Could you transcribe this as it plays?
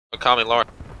Call me Lauren.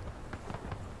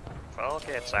 Full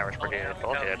kids, Irish Brigade,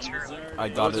 full kids. I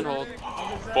got it.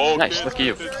 Nice, look at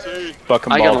you. Fuck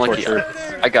 'em I got a all, lucky. for sure.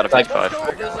 I got a 55.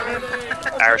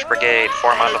 Irish Brigade,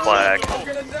 form on the flag.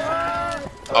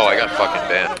 Oh, I got fucking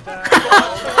banned.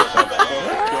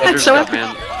 There's that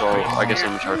man. So I guess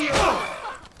I'm in charge.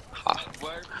 Ha.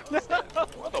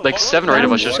 Like 7 or 8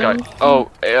 of us just got.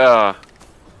 Oh, yeah.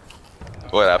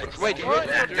 What happened? Wait, do we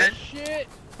have to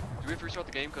restart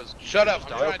the game? Cause shut up! I'm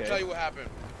trying to tell you what happened.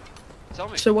 Tell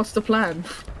me. So what's the plan?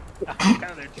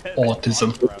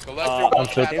 Autism.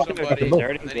 Collector shot somebody,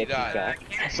 and then he died.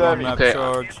 Okay.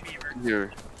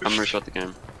 Here, I'm gonna restart the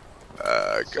game.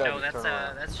 No,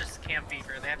 that's just camp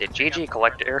fever. Did GG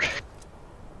Collector?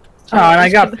 Oh, and I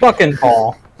got fucking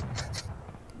Paul.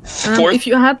 If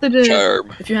you had the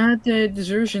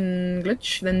desertion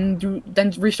glitch,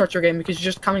 then restart your game because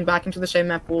just coming back into the same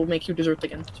map will make you desert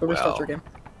again. So restart your game.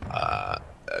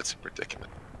 That's a predicament.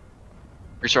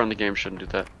 Restarting the game shouldn't do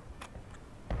that.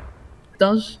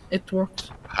 Does it works?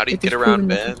 How do you get around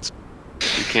bans?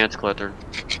 You can't, Clutter.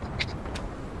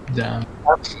 Damn.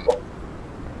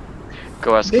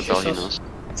 Go ask the fella, he knows.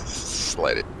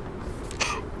 Slide it.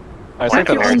 I think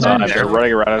that all the time. They're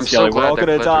running around and yelling, "We're all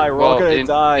gonna die. We're all gonna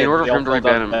die." In order for him to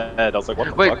reban him. I was like, "What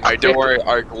the Wait, fuck?" Alright, don't worry.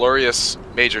 Our glorious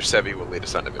Major Sevi will lead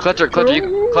us on to victory.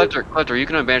 Clutter, you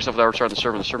can unban yourself without restarting the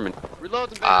server.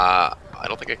 I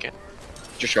don't think I can.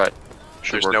 Just try it.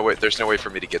 There's no way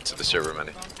for me to get to the server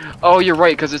menu. Oh, you're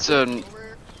right, because it's a.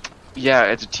 Yeah,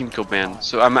 it's a team kill ban.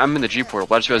 So I'm in the G portal,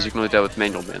 but I just realized you can only do that with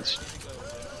manual bans.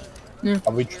 Yeah.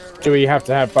 Do we have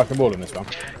to have fucking ball in this one?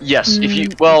 Yes, if you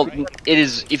it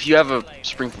is if you have a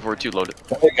spring 442 loaded.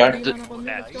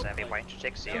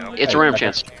 It's a ram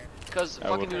chance. Because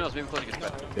fucking who knows, maybe Clutter gets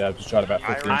better. Yeah, I've just tried about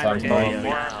 15 times more.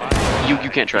 You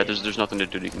can't try it. There's nothing to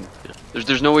do. You can. Yeah.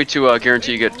 There's no way to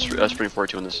guarantee you get spring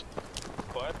 442 in this.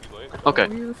 Okay.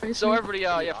 So everybody,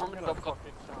 yeah, form a double call.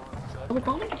 Double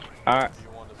call? Alright.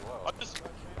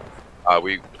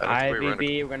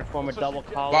 IVB, we're gonna form a double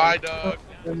column. Bye, Doug.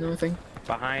 Nothing.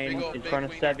 Behind, in front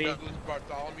of Sevi.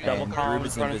 Double column in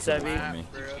front of Sevi.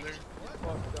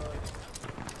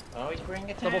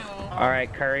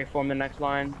 Alright, Curry, form the next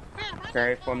line.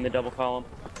 Curry, form the double column.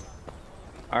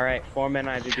 Alright, form in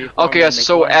IVB. Okay, yes,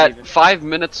 so at 5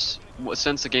 minutes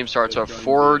since the game starts, so at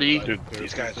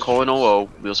 40:00,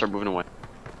 we'll start moving away.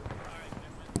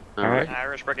 Alright.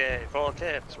 Irish Brigade, full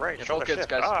kids, right, Yeah, shoulder full kids, shift,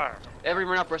 guys. R.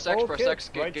 Everyone up, press X,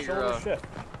 get your, we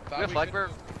have flag bearer?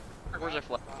 Where's our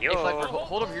flag? Hey, flag bearer,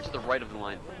 hold over here to the right of the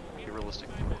line. Be realistic.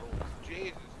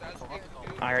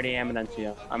 I already am an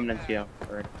NCO. I'm an NCO.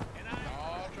 Alright.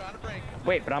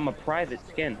 Wait, but I'm a private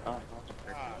skin. Oh.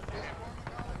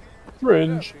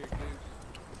 Fringe.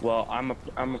 Well, I'm a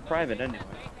private anyway.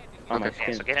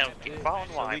 Okay, so keep following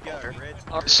the line, Walter.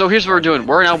 So here's what we're doing.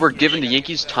 We're giving the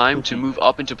Yankees time to move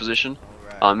up into position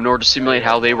in order to simulate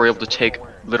how they were able to take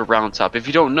Little Round Top. If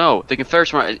you don't know, the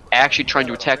Confederates were actually trying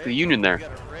to attack the Union there.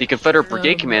 The Confederate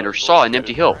brigade commander saw an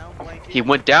empty hill. He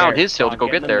went down his hill to go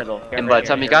get there, and by the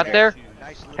time he got there,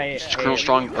 Colonel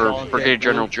Strong, or Brigadier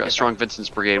General Strong Vincent's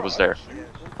brigade was there.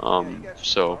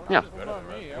 So, yeah.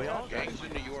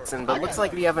 But looks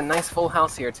like we have a nice full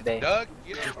house here today.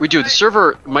 We do. The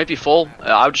server might be full.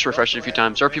 I would just refresh it a few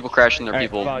times. There are people crashing. There are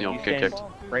people, get kicked.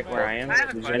 Right where I am,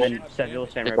 and then Sevi will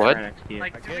stand right go ahead. next to you.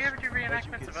 Like, do we ever do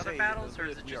reenactments of other battles, or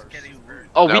is it just Gettysburg?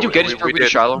 Oh, No, we do Gettysburg, we do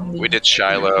Shiloh. We did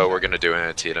Shiloh, we're gonna do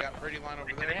Antietam. Do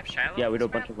they have Shiloh? Yeah, we do a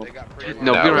bunch of them.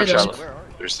 No, we don't have Shiloh.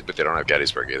 But they don't have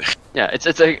Gettysburg either. Yeah, it's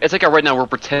like right now we're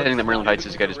pretending that Maryland Heights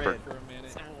is Gettysburg.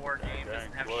 Civil War game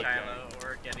doesn't have Shiloh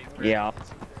or Gettysburg. Yeah.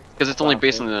 Because it's only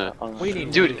based on the...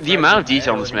 Dude, the amount of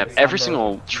detail on this map, every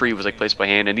single tree was like placed by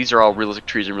hand, and these are all realistic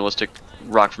trees and realistic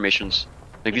rock formations.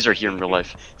 Like, these are here in real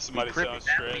life. That leaf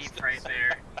right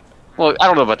there. Well, I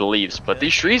don't know about the leaves, but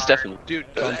these trees, definitely. Dude,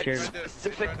 Yeah,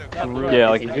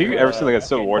 like if you ever seen like a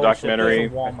Civil War documentary,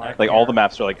 like all the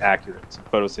maps are like accurate.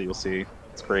 Photos that you'll see,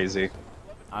 it's crazy.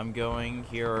 I'm going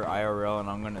here IRL and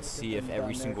I'm gonna see if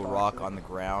every single rock on the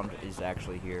ground is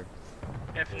actually here.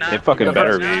 If not, They fucking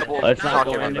better be. It's not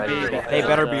going to be. They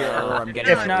better be, or I'm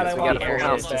getting. If not, we got a full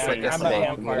house just like yesterday.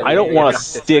 I don't want to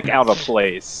stick out a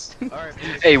place.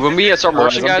 Hey, when we start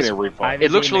marching, guys, I'm getting a refund. it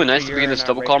looks really nice to be in this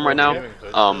double column right now,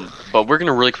 but we're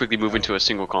gonna really quickly move into a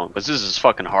single column, because this is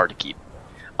fucking hard to keep.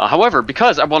 However,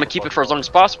 because I want to keep it for as long as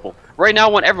possible, right now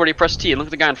I want everybody to press T and look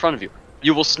at the guy in front of you.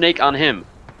 You will snake on him,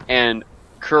 and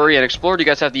Curry and Explorer, you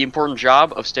guys have the important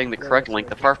job of staying the correct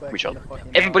length apart from each other.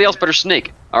 Everybody else better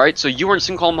snake, alright? So you are in a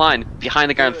single column line behind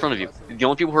the guy in front of you. The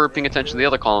only people who are paying attention to the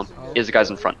other column is the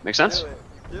guys in front. Make sense?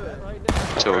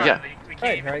 So, yeah. We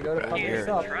game. Harry, go to fuck Here,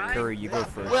 yourself. Curry, you go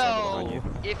first. Well,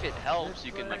 if it helps,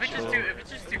 you can. If it's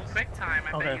just do quick time,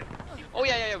 I bet you. Oh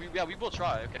yeah, we will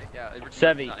try. Okay, yeah.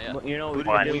 Sevi, Yeah. you know what we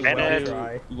One can do? minute.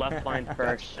 We'll do left line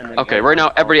first. And then Okay, right now,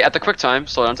 everybody at the quick time.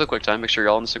 Slow down to the quick time. Make sure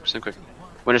you're all in the same quick.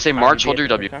 When I say march, hold your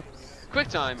W. Quick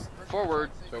time, forward.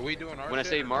 So we doing our When I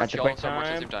say shit? march, At the y'all quick start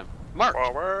marching at the same time. time. March.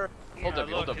 Forward. Hold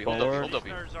W, hold W, hold W, hold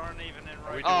W.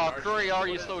 Oh, Curry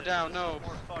already slowed down. No.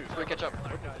 Curry, catch up.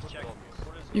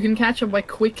 You can catch up by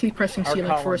quickly pressing Our select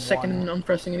for a column second one. and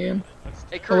unpressing it again.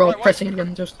 Hey, Or Curry, well, why- pressing it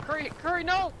again, just. Curry,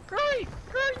 no! Curry,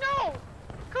 no!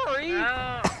 Curry!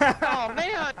 No. Oh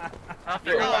man! Oh,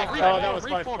 that was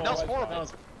my Reform, that was fault. horrible. That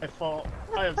was my fault.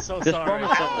 I am so This sorry. form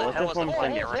is simple. That This form is was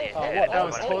simple. That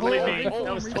was totally me. That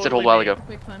was I totally said hold a while me. ago.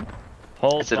 Quick time.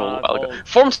 Hold, I said hold a dog, while ago. hold.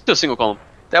 Form's still single column.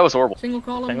 That was horrible. Single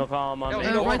column. Single column on No, me.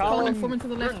 single Right column, column. forming to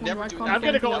the left. We're One, never right doing column. I'm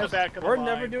gonna go in forming the to back of the We're line.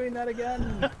 never doing that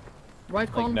again.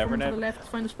 Right column, never, forming to never. the left.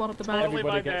 Find a spot at the back. Totally my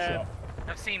Everybody gets bad. up.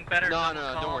 I've seen better. No, double don't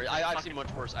columns worry. than I've fucking seen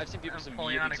much worse. I've seen people some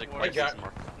Napoleonic meetings like Wars. places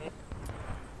more.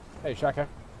 Hey, Shaka.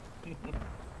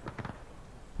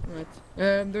 Right.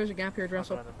 There's a gap here.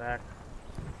 Dress up.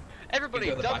 Everybody,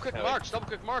 double quick march, double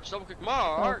quick march, double quick Oh,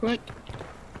 march. quick.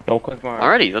 Don't click mark.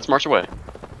 Alrighty, let's march away.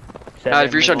 Seven,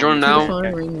 If you're shot joining To the now,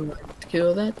 firing line.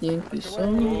 Kill that Yankee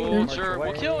soldier. soldier,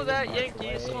 we'll kill that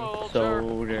Yankee soldier.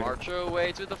 Soldier. March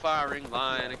away to the firing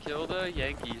line and kill the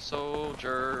Yankee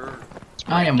soldier.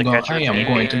 I am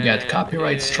going to get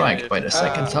copyright striked by the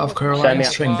 2nd South Carolina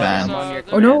string band.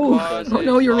 Oh no! Oh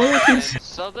no, your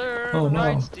royalties! Oh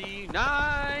no.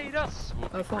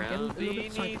 Oh fuck, it'll be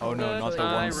psyched. Oh no, not the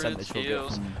 1 cent that you'll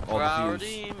get from all the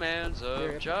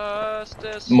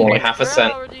views. More like half a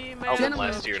cent. Album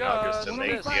last year in August, and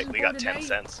we got 10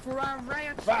 cents.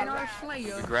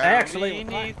 Actually,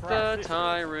 beneath the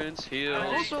tyrant's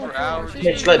heels, proud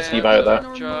Mitch, let's leave out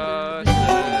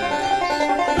that.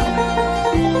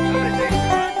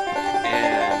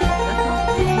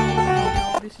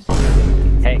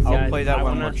 Hey I'll guys, play that I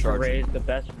one want more us to charge. raise the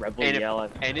best rebel yell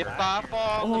I've And if heard. I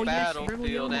fall on the Oh, yes, rebel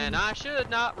battlefield yell. and I should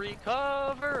not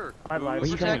recover, My life. What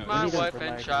are you protect doing? my What are you doing? wife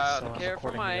and child, and care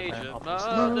for my aged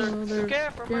Mother, mother,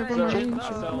 care for my aged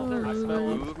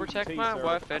mother, who protect my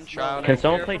wife and child, Can and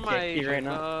someone care play for my Dixie right aged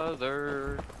now?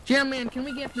 mother. Gentlemen, can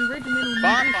we get the regimental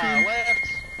Bonfire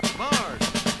left, march.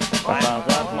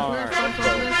 Files up, mark.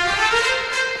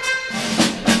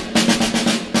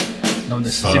 No,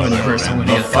 this is the universe. I'm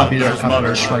gonna get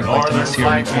copyright strike by Thomas here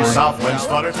in Florida. Southwind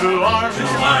sputter to arms, to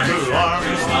arms, to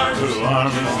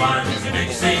arms.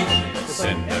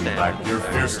 Send them back your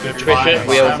fierce Trisha,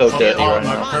 we all feel dirty right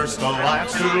now. Cursed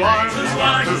alliance to arms,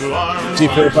 to arms. Do you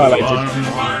feel violated?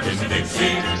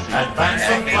 Advance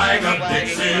the flag of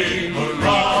Dixie,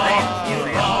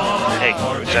 Hey,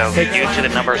 so due to the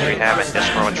numbers we have in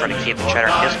Discord, we'll try to keep the chatter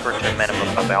in Discord to a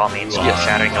minimum, but by all means, keep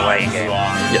chattering away in game.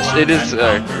 Yes, it is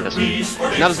yes.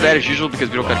 Not as bad as usual because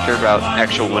we don't kind of care about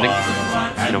actual winning.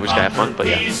 You know, we just gotta have fun, but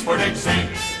yeah.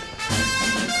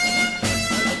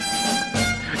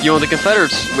 You know, the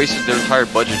Confederates wasted their entire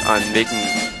budget on making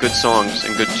good songs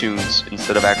and good tunes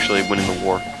instead of actually winning the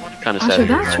war. Kind of Actually,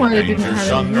 sad. that's why they didn't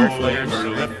have any Nerf players.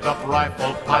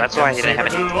 That's why they didn't have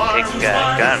any big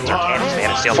guns or cannons. They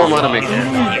had to steal Form line them.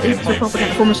 on me. It's a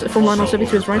propaganda. Form line on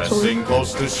 72 is right, so...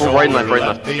 Right and left, right and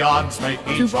left.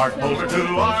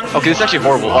 Okay, this is actually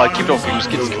horrible. Keep it open. Just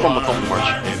keep from the phone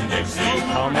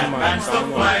march.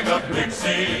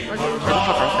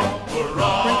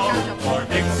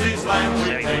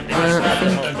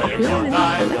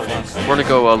 We're gonna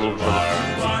go a little further.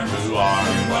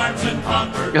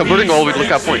 Yeah, we're gonna go all the way to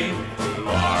Lookout Point.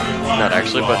 Not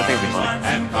actually, but I think it'll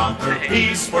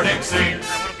be fun.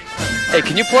 Hey,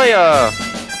 can you play, let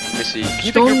me see. Can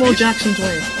you play Stonewall Goober Peas? Jackson's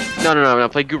Way. No,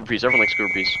 play Goober Peas. Everyone likes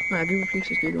Goober Peas. Alright, Google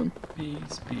Peace is a good one.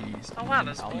 Oh wow,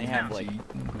 that's I only have like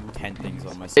 10 things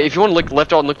on my Hey, if you want to look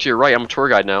left out and look to your right, I'm a tour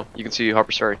guide now. You can see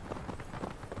Harper's Ferry.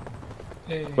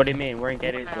 What do you mean? We're in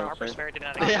Gettysburg, Harper's sir. Ferry did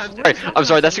not I'm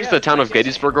sorry, that's next to the town of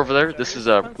Gettysburg over there. This is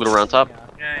Little Round Top.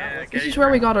 Yeah, This is where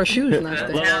we got our shoes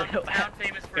last day. town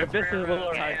famous for If this is a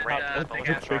little high railroad, top, they it's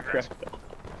got a trick truckers. crack.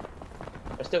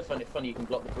 I still find it funny you can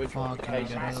block the bridge. Okay,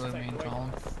 get out of the main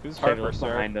column. Who's Harper Harper, sir?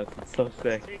 behind us. It's so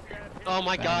sick. Oh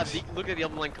my god, look at the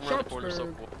other line coming around the corner, so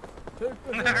cool.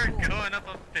 They're going up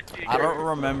a 50. I don't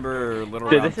remember Little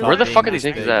Dude, Round this is- Top Where the being fuck are this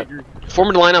these niggas big. at?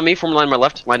 Form a line on me, form a line on my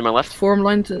left, line to my left. Form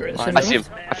line to... I see him.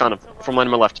 I found him. Form a line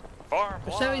to my left.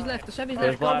 The Chevy's left, the Chevy's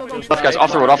There's left. Go, go, left, go. there's Left guys,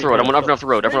 off the road, off the road. Everyone off the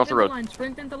road, everyone off the road.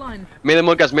 Sprint into line. Melee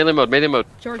mode guys, melee mode, melee mode.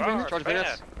 Charge bayonets. Charge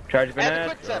bayonets. Charge At the bayonet.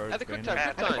 quick step, at the quick time,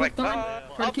 At the quick quick time. Time.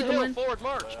 Try to Up the keep the hill, line. forward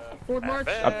march. Forward march.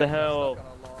 Up the hill.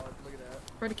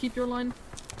 Try to keep your line.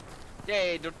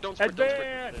 Hey, don't sprint, don't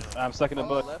sprint. I'm stuck in a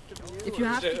bush. If you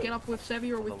have to get up with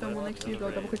Sevi or with someone next to you,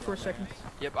 go double click for a second.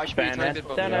 Yep, I should be trying to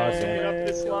both. Get up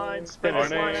this line. Spin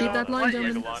this line. Keep that line,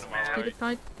 gentlemen. Keep it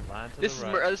tight. This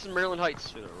is Maryland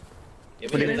Heights. Put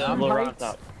it in the lower on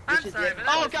top. I'm sorry, but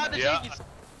Oh god, the Yankees!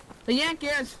 The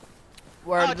Yankees!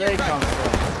 Where did they come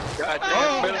from? God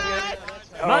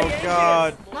Oh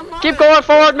god. Keep going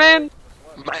forward, man!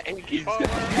 My Yankees.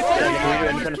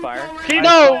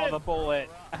 No! The bullet.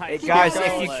 Hey guys,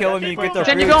 if you kill him, you get the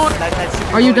Continue roots.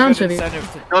 going. Are you down, Sevi?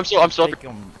 No, I'm still. Take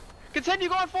 'em. Continue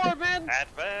going forward, man!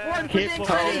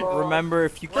 Remember,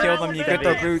 if you kill them, you get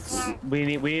the roots. We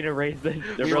need to raise the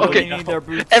Okay. You need their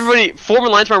boots. Everybody, form a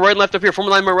line to my right and left up here. Form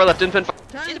a line to my right, left. Independent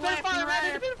fire. Independent fire,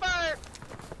 man! Independent fire!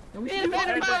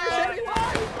 Independent fire!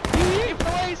 You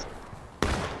boys!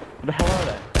 What the hell are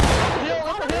they?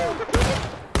 Up the hill!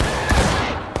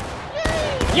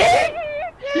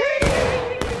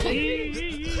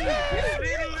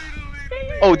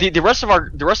 Oh, the rest of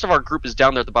our group is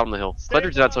down there at the bottom of the hill. Ledger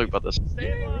did not tell you about this.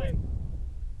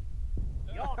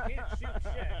 y'all can't shoot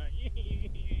shit.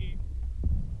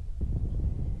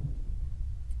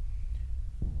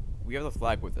 We have the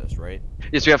flag with us, right?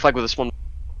 Yes, we have flag with us.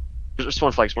 Just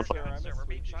one flag. Just one flag.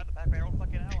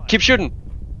 Keep shooting. God,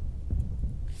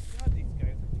 these guys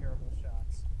are terrible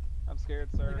shots. I'm scared,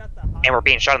 sir. And we're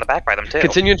being shot in the back by them too.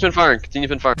 Continue to fire. Continue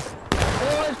to fire. Boys,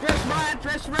 dress right,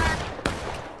 dress right!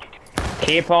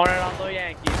 Keep on it on the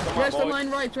Yankees. Come on, Dress the boys. line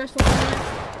right, dress the line right.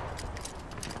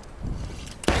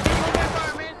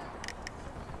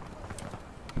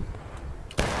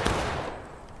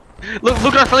 Look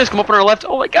at our friendlies come up on our left.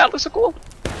 Oh my god, looks so cool.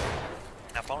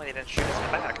 Now, if only they didn't shoot us in the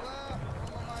back.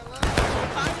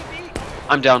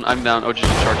 I'm down. Oh,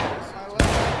 just charge.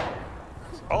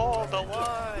 Hold the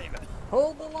line!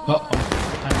 Hold the line!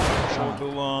 Hold the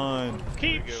line.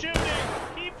 Keep shooting!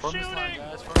 Keep shooting!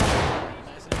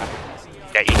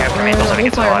 Yeah, you have grenades so we can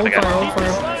hold survive fire, again. hold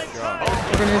fire.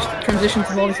 We're gonna transition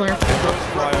to volley fire.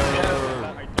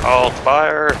 Hold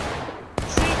fire!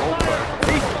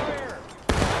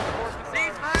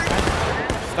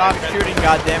 Stop shooting,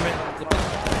 goddammit.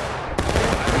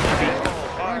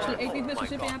 Actually, 18th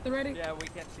Mississippi at the ready. Yeah, we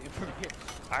can't see him from here.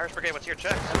 Irish Brigade, what's your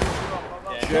checks?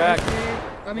 Check.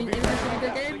 I mean, 18th Mississippi,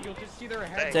 take aim. You'll just see their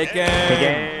head. Take Good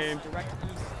aim. game. Direct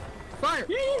east. Fire!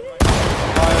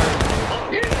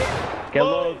 Get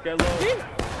low, get low.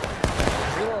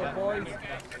 Reload, boys.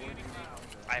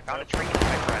 I found a tree,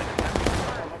 my friend.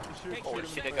 Oh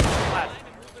shit, it goes flat.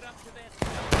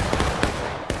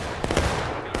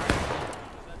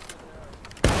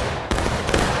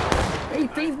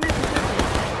 18th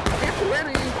Mississippi. Get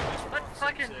ready. What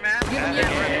fucking map? Give me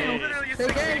Literally a used take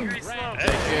to be aim. degree slope.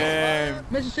 Take aim.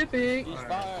 Mississippi.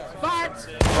 Fight!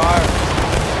 Fire.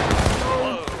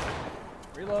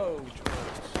 Reload.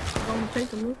 Don't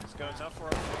take a look.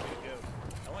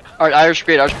 Alright, Irish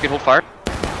Brigade, hold fire.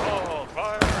 Hold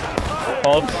fire!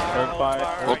 Hold fire.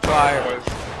 Hold fire.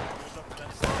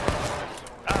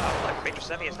 Like Major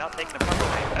Semi is now taking the front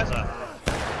line. That's a...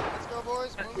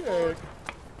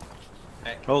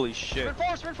 Holy shit.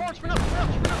 Sprint forward, sprint up.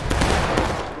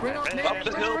 Bring up, Up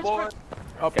the hill, boy!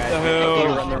 Up Guys, the make sure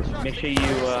you hill. run the- make sure you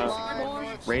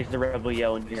raise the rebel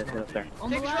yell and get us up there. On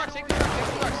the Take the left. trucks, take the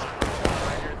trucks.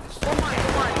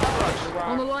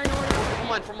 On the line order.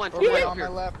 From line. Here. On the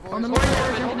line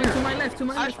order, gentlemen. To my left, to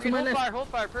my Irish left, to my Brigade, left. hold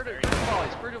fire. Purdue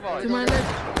volleys. To my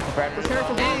left. Prepare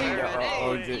for volley.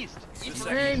 Oh, East.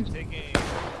 Aim.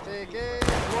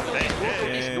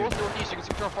 Northeast. You can see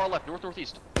control far left.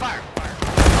 Northeast. Fire.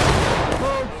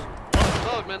 Load,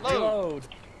 man, load. Reload.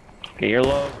 Get your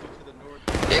low.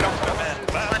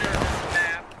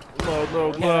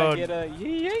 Load. Can I get a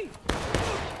yee?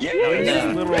 Just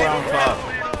little round top.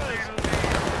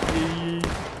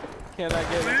 Can I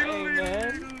get an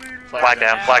amen? Flag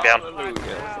down, flag down.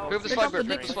 Move this Pick flag, up the move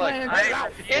Dixie this flag.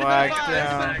 flag. Flag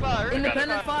down.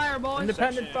 Independent fire, boys.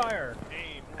 Independent fire.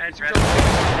 That's right.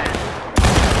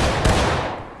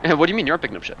 What do you mean you're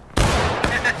picking up shit?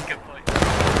 Good point.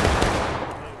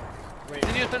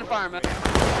 Continue to fire, man.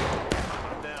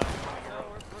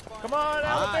 Come on,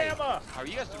 Alabama. How are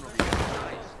you guys doing over here?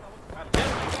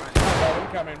 Oh,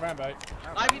 incoming, Rambo.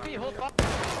 IVP, hold fire.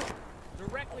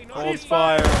 Directly Hold northeast.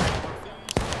 fire.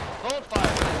 Hold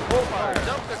fire.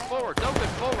 Don't click forward.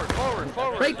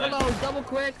 Forward. Break the load, double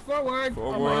quick, forward.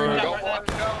 Forward. Don't walk,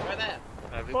 right there.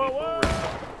 Forward!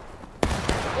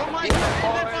 Form line, independent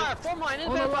fire. Form line,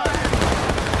 independent fire.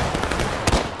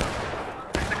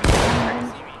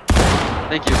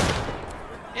 Thank you.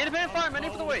 Independent fire, man,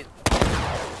 aim for the weight.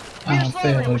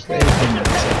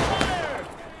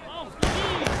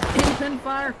 Independent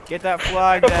fire. Get that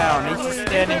flag down. He's just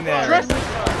standing there.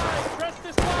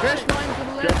 Press line to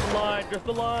the left. Just the line, just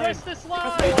the line. Press this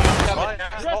line!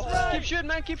 Press right. Keep shooting,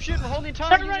 man, keep shooting. Hold the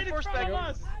entire Turn right in force front back. of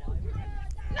us!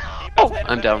 Oh,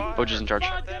 I'm down. Boja's in charge.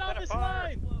 Come on, get on this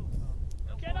line!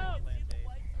 Get up!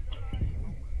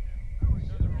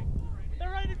 They're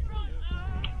right in front!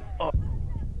 Oh.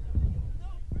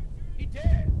 He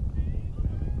did!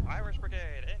 Irish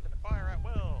Brigade, into the fire at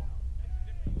will.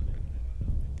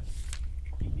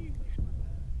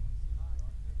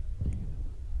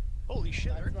 Holy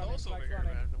shit, they're close over here,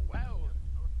 man. Wow.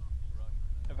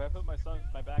 If I put my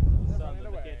back to the sun,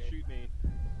 then they can't shoot me.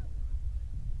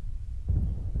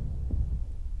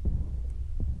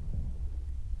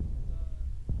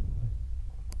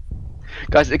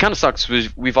 Guys, it kind of sucks.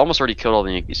 We've almost already killed all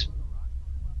the Yankees.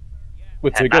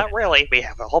 Not really. We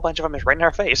have a whole bunch of them right in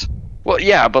our face. Well,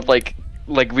 yeah, but like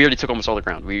we already took almost all the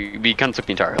ground. We kind of took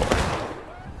the entire hill.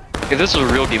 If this was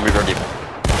a real game, we'd already.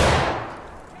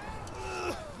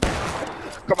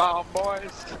 Come on,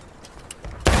 boys.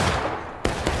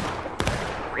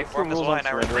 Reform this line,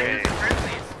 Irish Brigade.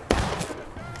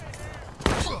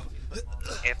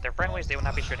 If they're friendlies, they will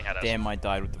not be shooting at us. Damn, I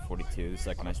died with the 42 the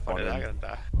second I spotted him.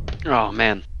 Oh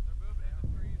man.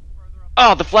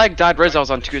 Oh, the flag died right as I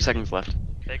was on 2 seconds left.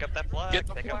 Pick up that flag.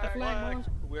 Pick up that flag.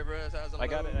 Whoever has a I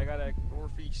got it.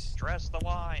 northeast. Dress the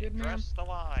line. Good man. Dress the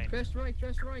line. Press right,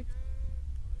 press right.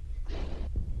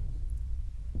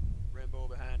 Rainbow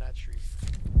behind that tree.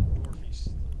 Northeast.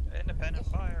 Independent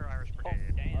fire, Irish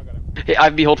Brigade. I got him. Hey,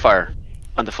 IVB, hold fire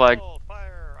on the flag. Hold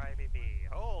fire, IVB.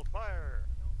 Hold fire.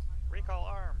 Recall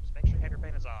arms. Make sure you have your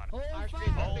banners on. Hold Irish fire.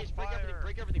 Brigade, hold fire.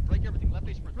 Break everything. Left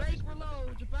face sprint. Break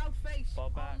reloads, about face. Fall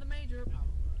back. On the major.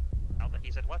 Now that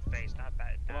he said what face, not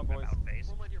bad. Come on, Not boys. about face.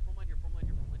 Form line here. On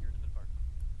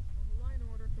the line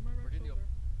order, to my right shoulder.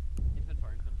 Infant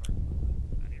fire.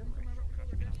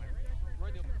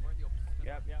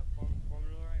 Yep. Form to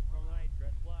the right,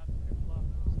 dress left.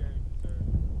 Scared.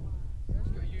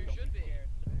 You should be.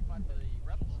 Fine for the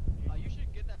rebels. You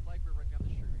should get that flag right down the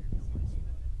street.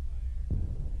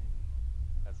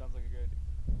 That sounds like a good.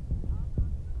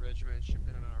 Regiment shipping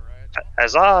in all right.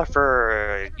 Huzzah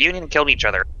for Union killed each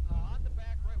other. On the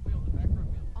back right wheel.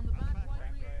 On the back, Back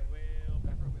right wheel.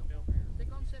 stick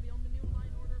on Sevi, on the new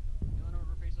line order.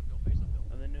 Face up hill.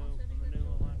 On the new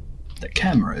line. The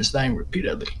camera is dying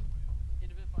repeatedly.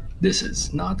 This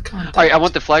is not contact. Alright, I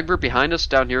want the flag group behind us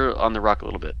down here on the rock a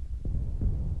little bit.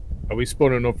 Are we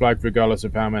spawning no flag regardless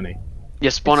of how many?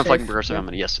 Yes, spawn It's and flag safe, regardless of how yeah.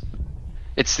 many, yes.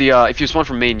 It's the, if you spawn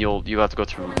from main, you have to go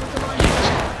through.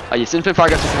 Yes, infant fire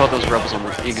guys to help those rebels on the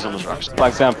Yankees on those rocks.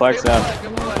 Flag down.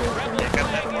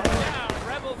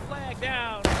 Rebel flag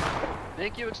down!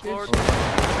 Thank you, explorers.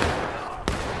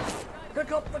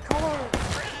 Pick up the car!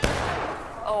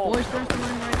 Boys, press the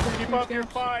line right. Keep up your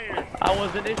fire! I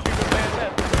wasn't issued a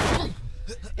mandate.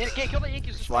 Okay, kill the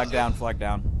Yankees. Flag down.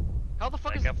 How the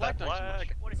fuck is Pick the up that flag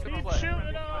dying so much? flag. Keep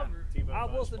shooting them! I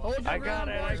wasn't. Hold your I ground,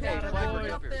 got it, boys. I got Hold it. your Flag ground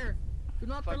right up there. Do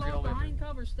not Flag pull right all off the way behind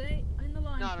cover. Stay in the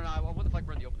line. No, I want the flag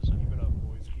right in the open this time. Keep it up,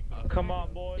 boys. Keep it up. Come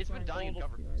on, boys. It's been dying in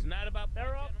cover. It's not about.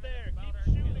 They're up there.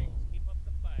 Keep shooting. Keep up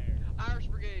the fire. Irish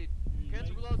Brigade.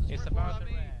 Cancel reloads. It's sprint about forward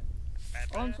the on me.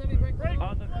 rat. On Sevi, break the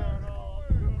On the colonel.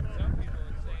 Some people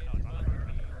would say it's about me.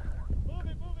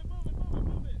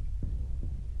 Move it.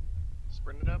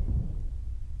 Sprint it up.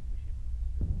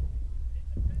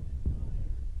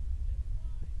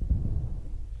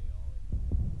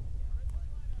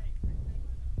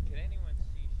 Can anyone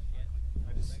see shit?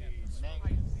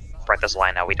 Spread this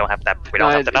line now. We don't have that. We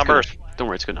don't have the It's good numbers. enough. Don't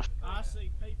worry, it's good enough. I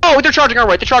see people. Oh, they're charging our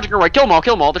right. Kill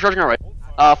them all. They're charging our right.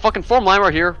 Fucking form line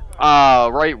right here.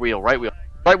 Right wheel.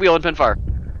 Infant fire.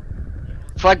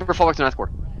 Flag number, fall back to 9th Corps.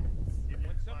 When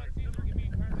someone sees them, give me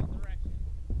perfect direction.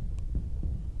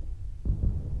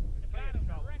 Got 'em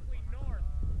directly north.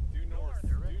 Due north.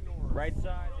 Right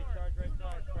side. They charge right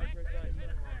side.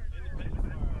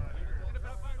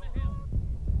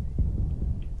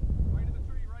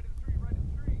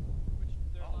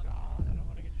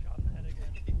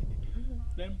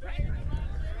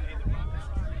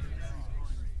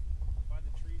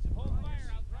 Hold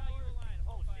fire. I'll draw your line.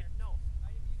 Hold fire. No.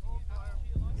 Hold fire.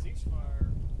 Ceasefire.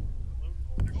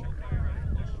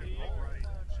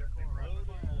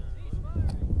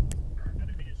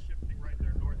 Enemy is shifting right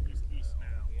there, northeast, east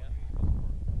now.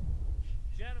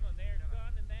 Gentlemen, they are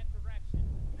gone in that direction.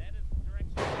 That is the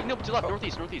direction. No, to left,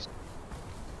 northeast.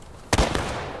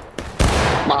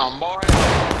 Come on, boy.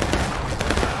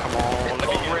 Come on, let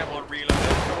me rebel and reload.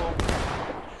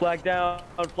 Flag down.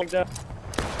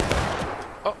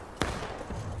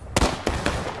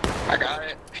 I got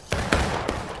it.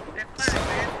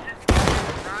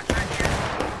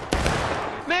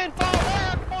 Man, fall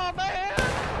back! Come on, man!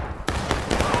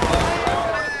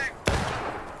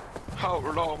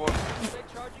 We're low, boy.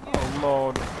 Oh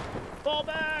lord. Fall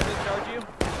back! They charge you?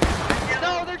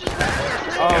 No, they're just.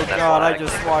 Oh god, I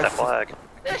just That watched. flag.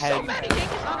 There's so many Yankees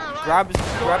on our right. Grab the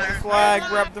flag,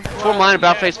 grab the flag. Full line,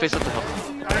 about face up the hill.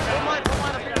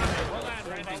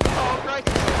 Oh, Christ.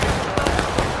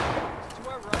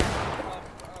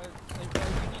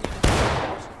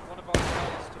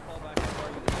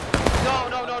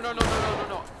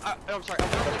 No. I'm sorry.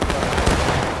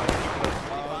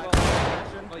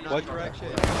 What direction?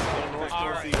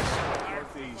 Northeast.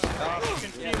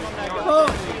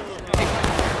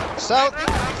 South.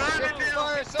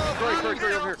 Fire south.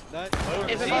 Curry, over here.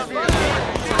 If it was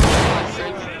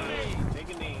Take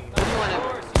a knee.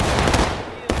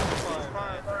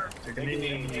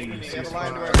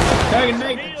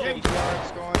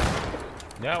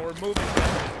 Now we're moving.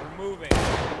 We're moving.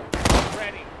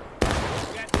 Ready.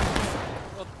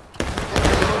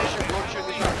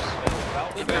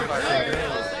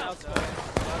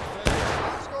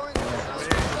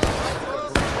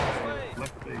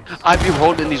 I've been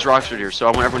holding these rocks right here, so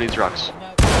I want everyone needs rocks.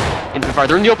 In the fire,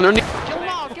 they're in the open, they're in the.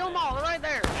 Kill them all, they're right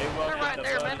there. They're right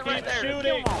there, man, they're right there. Kill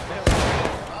them all.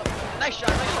 Nice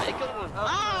shot, they killed one.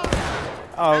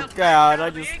 Oh god, I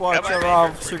just watched our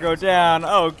officer go down.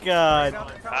 Oh god.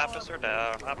 Officer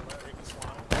down.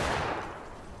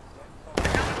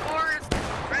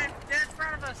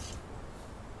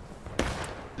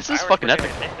 This is fucking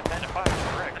epic.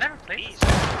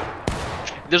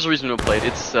 There's a reason we don't play it.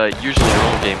 It's usually a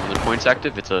normal game when the point's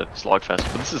active. It's a slogfest,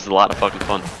 but this is a lot of fucking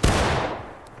fun.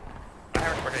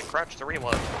 Irish Brigade, crouch to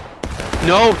reload.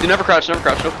 No, they never crouch, nope.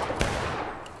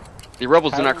 The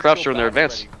rebels do not crouch during their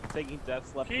advance. Taking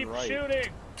deaths left Keep and right.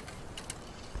 shooting!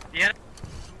 Yeah.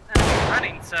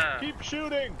 Running, sir. Keep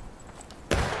shooting!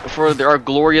 For there are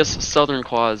glorious southern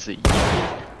claws. Sir.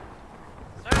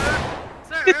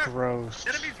 Gross.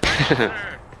 Enemies right,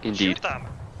 sir. Indeed. Shoot them.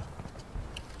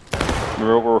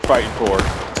 Remember what we're fighting for.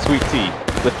 Sweet tea,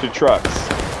 lifted trucks,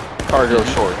 cargo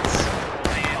shorts.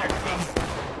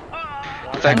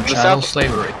 In fact, the Child south.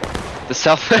 slavery. The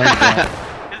south.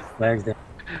 Flags down.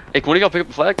 Hey, can one of y'all pick up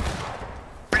the flag?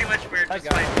 Pretty much we're just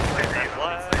fighting for the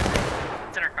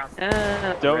It's in our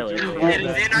constitution. Don't It's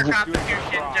in our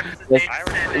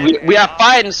constitution. We are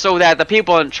fighting so that the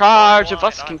people in charge of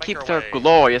us can keep their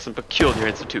glorious and peculiar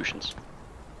institutions.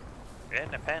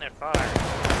 Independent fire.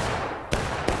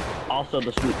 Also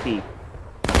the sweet tea.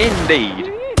 Indeed.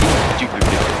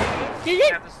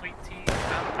 Have the sweet tea.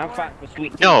 I'm fighting for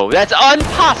sweet tea. No, that's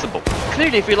impossible.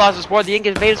 Clearly, if we lost this war, the Yankee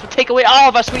invaders would take away all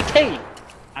of our sweet tea.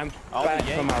 I'm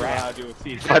fighting for my rap.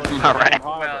 Fight for my rap.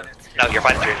 Well, No, you're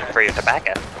fighting for your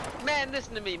tobacco. Man,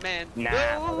 listen to me, man. Nah,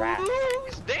 my rap.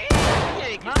 Those damn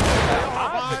Yankees. All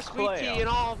of our sweet tea and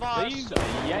all of our These are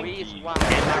Yankees. And my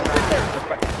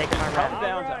rap. Taking my Come rap.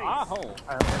 down to our home.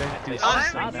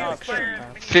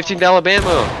 $15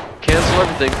 Alabama. Cancel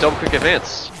everything. Double quick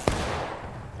advance.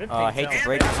 I hate to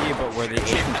break it to you, but we're the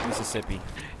 18th Mississippi.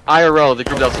 IRL, the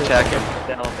group that's attacking.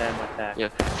 Alabama attack. Yeah.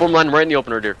 Form line right in the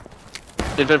opener, dear.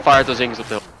 Invent fire at those Yankees up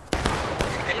the hill.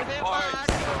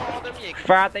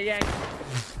 Fire out the Yankees.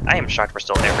 I am shocked we're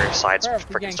still there. Various sides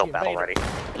freaking still battle ready.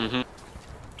 Mm-hmm.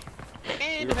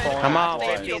 Come on,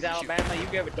 Yankees, Alabama, you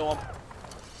give it to them.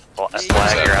 Well, S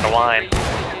flag, you're out of line.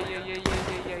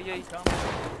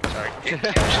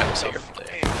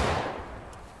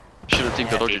 Should have team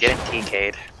killed You OG. getting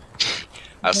TK'd.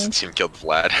 I also team killed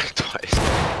Vlad twice.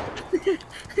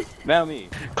 Now me.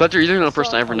 Collector, you're the only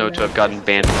person I ever know to have gotten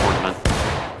banned in tournament.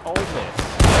 All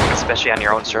this. Especially on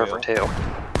your own server, too.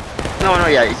 No,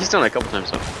 yeah, he's done it a couple times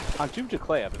though. I do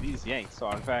declare that these Yanks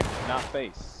are in fact not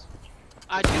face.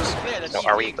 I do declare that. So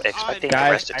are we expecting the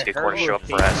Guys, rest of I 2 heard quarters to show up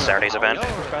for what Saturday's event?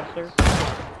 Professor.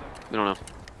 We don't know.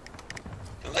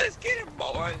 Let's get him,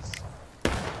 boys.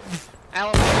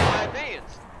 Alabama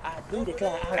advanced. I do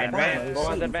declare advance,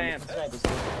 boys, advance.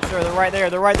 Sure, they're right there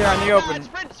on the open.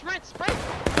 Sprint.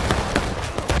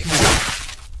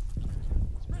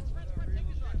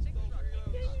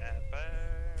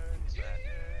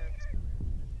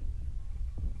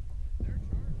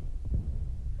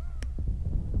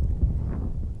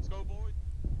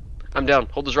 I'm down.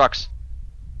 Hold those rocks.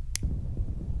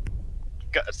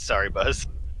 God, sorry, Buzz.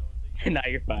 Nah,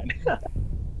 you're fine.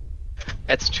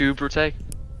 That's 2, Brute.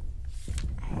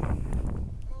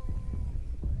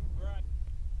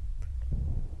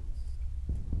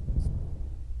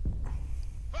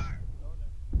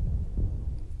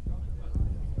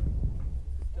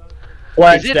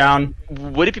 Flags down.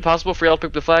 Would it be possible for y'all to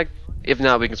pick the flag? If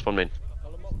not, we can spawn main.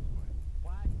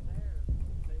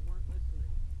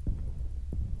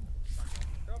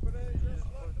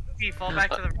 P, fall back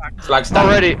to the rock. Flag's down.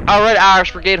 Alright,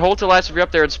 Irish Brigade, hold till last if you're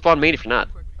up there and spawn main if you're not.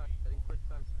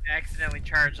 I accidentally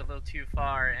charged a little too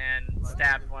far and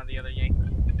stabbed one of the other Yankees.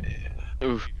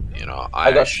 Oof. You know,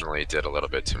 I actually did a little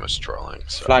bit too much trolling.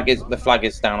 So. The flag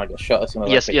is down. I got shot.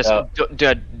 Yes.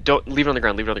 Don't leave it on the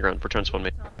ground. Leave it on the ground. Return spawn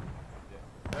main.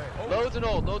 Loads and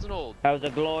old. That was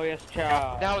a glorious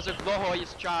charge. That was a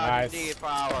glorious charge indeed for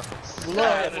our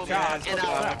Glorious charge. and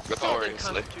our southern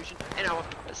Gloriously. constitution and our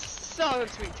southern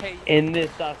sweet tea. In this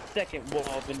second war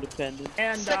of independence.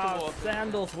 And Second war.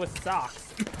 sandals with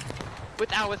socks.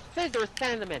 With our feather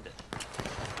sandamenders.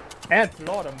 And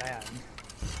Florida man.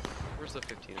 Where's the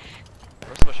 15?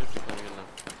 Where's my ship coming in now?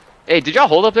 Hey, did y'all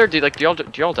hold up there? Did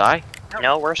y'all die?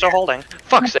 No, we're still holding.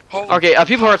 Fuck. Okay,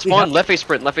 people are at spawn. Left face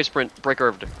sprint. Break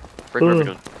over. Break wherever you're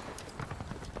doing.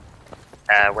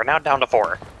 We're now down to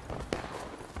 4.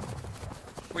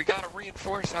 We gotta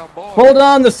reinforce our boy. Hold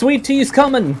on, the sweet tea's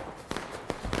coming.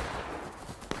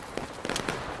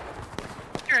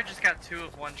 Here I just got 2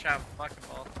 of one shot fucking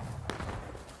ball.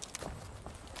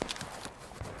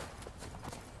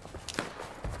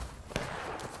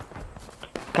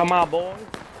 Come on, boys.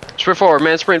 Sprint forward,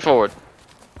 man. Sprint forward.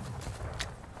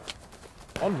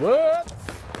 Onward.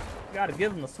 Gotta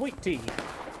give them the sweet tea.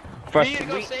 Fresh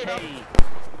sweet tea.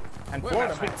 And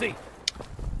Florida sweet tea.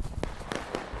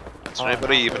 Does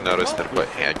anybody even notice that I put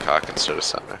Hancock instead of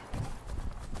Sumner?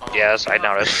 Yes, I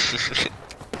noticed.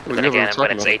 Then again,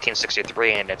 when it's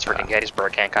 1863 and it's freaking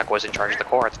Gettysburg, Hancock was in charge of the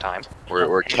Corps at the time.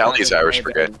 We're Kelly's Irish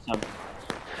Brigade.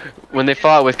 When they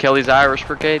fought with Kelly's Irish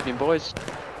Brigade, me boys.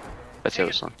 That's the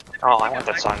other song. Oh, I want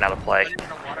that song now to play.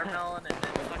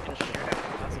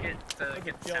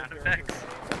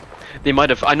 They might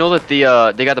have. I know that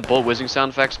they got the bullet whizzing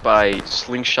sound effects by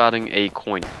slingshotting a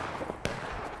coin.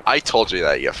 I told you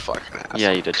that, you fucking ass.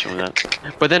 Yeah, you did show me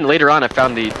that. But then later on, I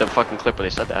found the fucking clip where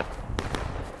they said that.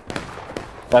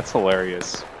 That's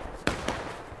hilarious.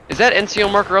 Is that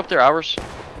NCO marker up there, ours?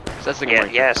 That's the Yeah,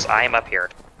 yes, I am up here.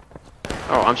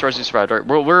 Oh, I'm surprised you survived. Alright,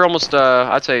 we're almost,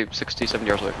 I'd say 60, 70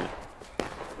 yards away from you.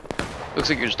 Looks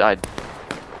like you just died.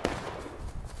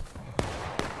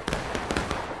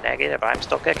 Negative, I'm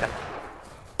still kicking.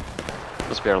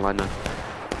 Must be our line now.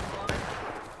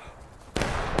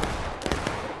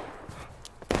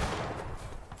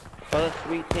 For the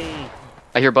sweet tea.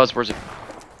 I hear Buzz, where's he?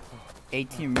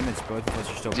 18 minutes, both of us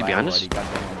are still Is he behind us?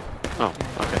 Goddamn. Oh,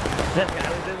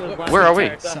 okay. Where are we?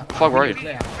 Fog, where are you?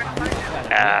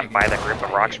 By the group of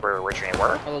rocks where we originally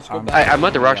were. I'm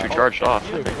at the rocks we charged off.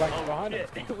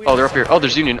 Oh, they're up here. Oh,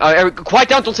 there's Union. Quiet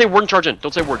down, don't say word in charge in.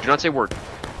 Don't say word, do not say word.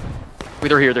 Wait,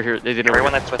 they're here, They didn't.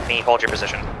 Everyone that's with me, hold your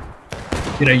position.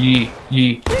 Get a yee.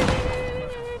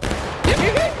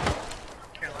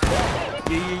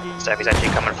 Savvy's actually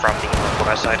coming from the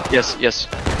northwest side. Yes.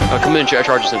 Come in, charge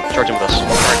us in. Charge in with us.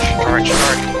 Charge.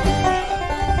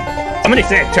 Somebody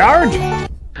say charge!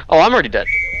 Oh, I'm already dead.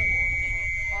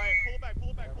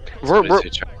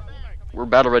 We're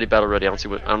battle ready. I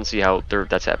don't see how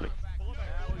that's happening.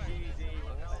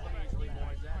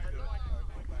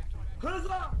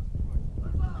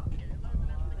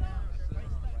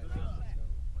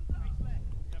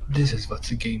 This is what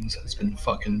the games has been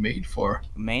fucking made for.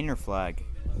 Main or flag?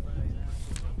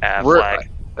 Flag.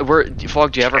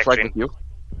 Fog, do you have a flag with you?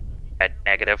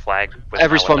 Negative flag.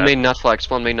 Every spawn main, not flag.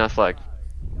 Spawn main, not flag.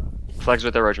 Flags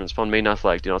with their regiment. Spawn main, not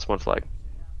flag. Do not spawn flag.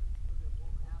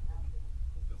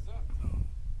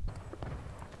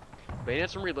 Main had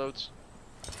some reloads.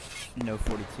 No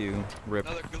 42. Rip.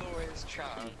 Another glorious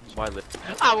charge. Why lit?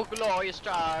 Our glorious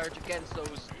charge against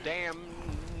those damn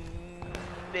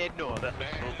northern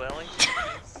belly.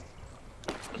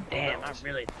 Damn, I'm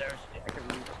really thirsty. I can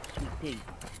use sweet tea.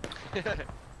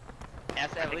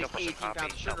 That's at least 18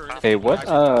 pounds of sugar. Hey, what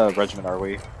regiment are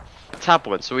we? Top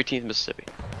one, so 18th Mississippi.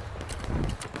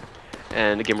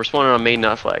 And again, we're spawning on main,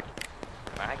 not flag.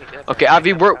 Okay,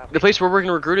 Avi, the place where we're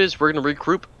gonna recruit is we're gonna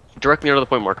regroup directly under the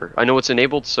point marker. I know it's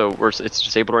enabled, so it's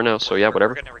disabled right now. So yeah,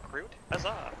 whatever. We're gonna recruit?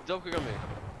 Huzzah! Don't click on me.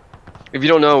 If you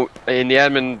don't know, in the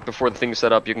admin before the thing is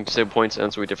set up, you can disable points,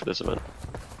 and so we did for this event.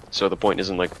 So the point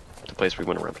isn't like the place we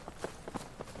went around.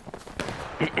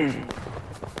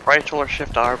 Right or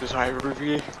shift R was high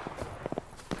review.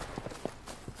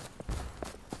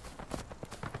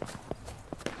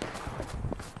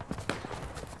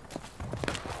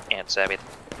 And Savvy,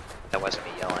 that wasn't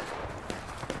me yelling.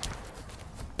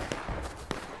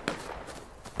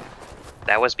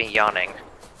 That was me yawning.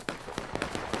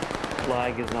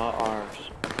 Flag is not ours.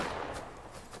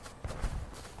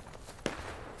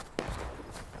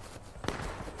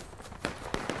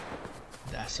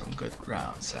 That's some good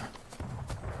ground, sir.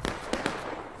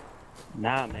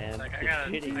 Nah, man. Like, I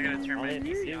gotta turn my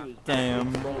PC on.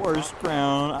 Damn, worst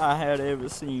crown I had ever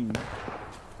seen.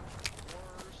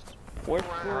 Worst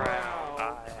crown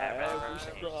I ever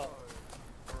saw.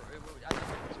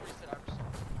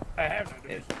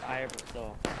 I ever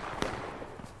saw.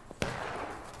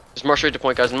 Just march straight to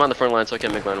point, guys. I'm on the front line, so I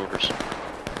can't make line orders.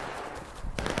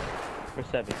 Where's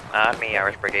Sebby? Me,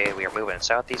 Irish Brigade. We are moving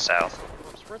southeast south.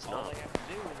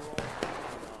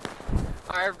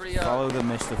 Alright, everybody, Follow the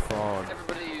Mr. Fog.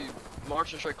 everybody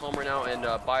march and straight calm right now, and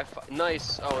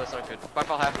nice. Oh, that's not good. By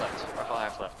file half left. By file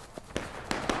half left.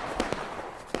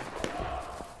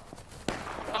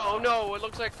 Oh no, it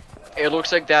looks like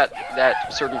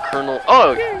that certain colonel.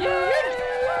 Oh!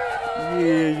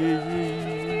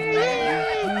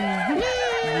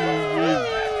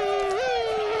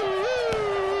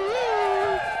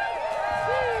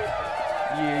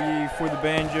 Yeah, for the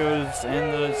banjos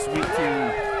and the sweet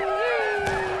tea.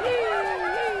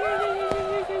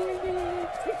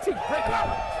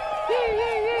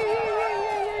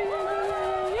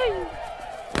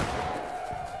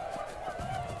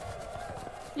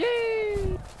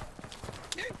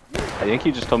 I think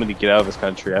he just told me to get out of his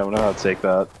country. I don't know how to take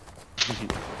that.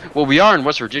 Well, we are in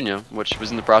West Virginia, which was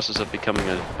in the process of becoming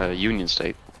a union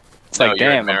state. It's like,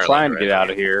 damn, I'm trying to get out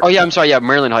of here. Oh yeah, I'm sorry. Yeah,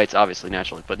 Maryland Heights, obviously,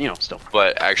 naturally, but you know, still.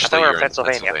 But actually, we're you're in in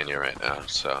Pennsylvania. Pennsylvania right now,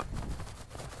 so.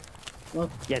 Well,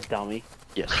 yeah, dummy.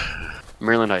 Yes.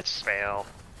 Maryland Heights. Fail.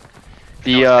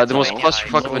 The most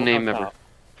clusterfuck of a name ever.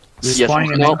 Yes.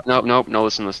 Nope. No.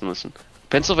 Listen.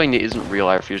 Pennsylvania isn't real.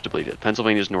 I refuse to believe it.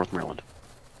 Pennsylvania is North Maryland.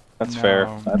 That's fair.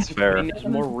 That's fair. It's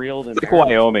more real than It's like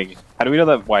Wyoming. How do we know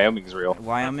that Wyoming's real?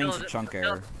 Wyoming's a chunk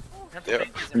error.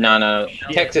 No.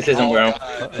 Texas isn't real.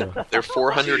 There are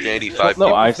 485 No,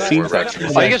 people I've who seen were Texas.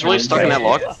 vaccinated. Are you guys really stuck in that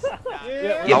log?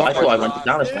 Yeah, I thought I went to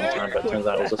Dallas one time, but it turns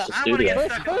out it was just a studio.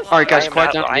 Alright guys,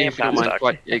 quiet down. I am If you don't not mind. stuck.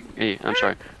 Quiet. Hey, I'm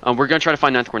sorry. We're gonna try to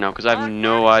find 9th Corps now, because I have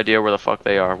no idea where the fuck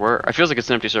they are. It feels like it's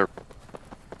an empty server.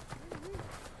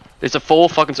 It's a full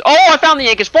fucking... Oh, I found the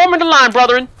Yankees! Form into line,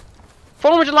 brethren!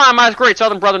 Form into line, my great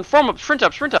Southern brethren. Form up, sprint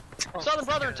up. Southern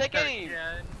brethren, take aim!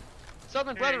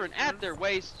 Southern brethren, at their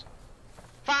waist.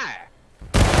 Fire!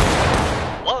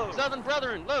 Low! Southern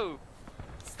brethren, low!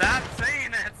 Stop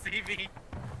saying that, CV.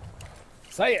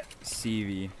 Say it.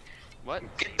 CV. What?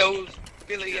 Get those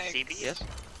Billy Yanks. CB? Yes?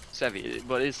 Sevy,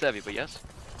 but it is Sevy, but yes?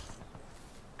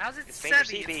 How's it It's major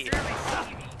Sevy? CB. It's literally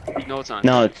CV. No, it's not.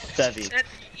 No, it's Sevy. That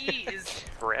E is...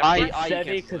 Sevy,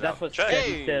 because that's what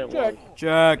Sevy said it was.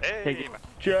 Jack. Take it.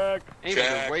 Jack. Aim for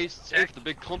the waist, aim for the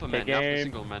big clump of men, not for the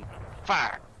single men.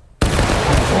 Fire!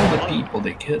 All the people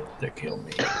they killed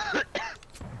me.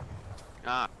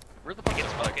 Where the fuck Chicken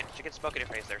is smoking. Chicken smoking in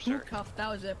your face there, Who sir. cuffed? That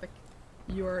was epic.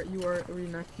 You are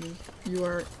reenacting. You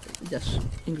are, yes,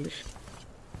 English.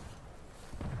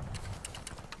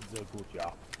 Good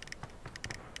job.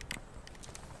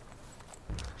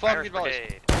 Irish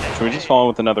Brigade. Should we just follow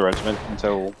with another regiment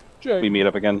until we meet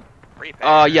up again?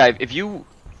 Yeah, if you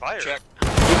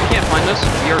can't find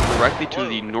us, we are directly to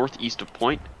the northeast of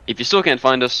Point. If you still can't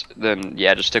find us, then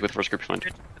yeah, just stick with the first group you find.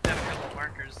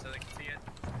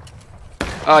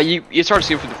 It's hard to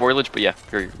see them through the foliage, but yeah,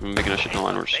 you're making a shit ton of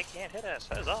line orders. They can't hit us.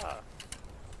 Huzzah.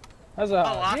 That's Oh,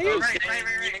 off the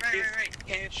right.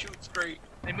 Can't shoot straight.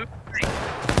 They move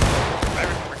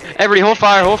Everybody, hold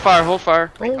fire. Hold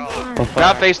fire.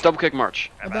 About face, double kick march.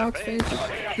 About face.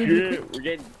 We're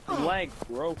getting flanked,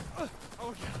 bro.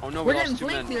 Oh no, We're we getting lost 2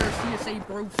 men. flanked there, CSA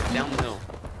bro. Down the hill.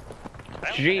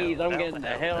 Jeez, I'm getting the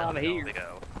hell out of here.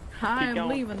 I'm going.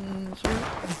 leaving, sir.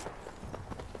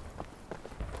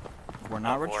 We're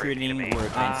not retreating, we're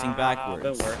advancing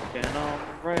backwards. Been working on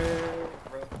railroad.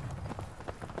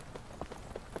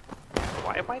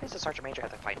 Why does the Sergeant Major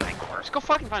have to fight 9 Corps? Let's go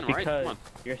fucking find them, right? Because Come on.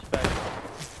 you're special.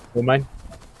 Well, man.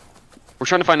 We're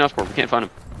trying to find North Corps. We can't find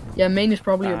them. Yeah, Maine is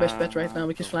probably your best bet right now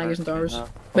because flag isn't ours.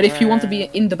 But if you want to be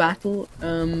in the battle,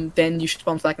 then you should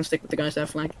spawn flag and stick with the guys that have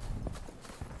flag.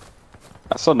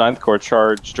 I saw 9th Corps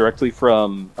charge directly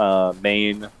from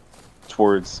Maine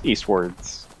towards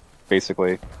eastwards,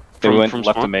 basically. They went from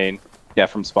left spawn? to Maine. Yeah,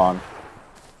 from spawn.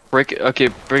 Okay,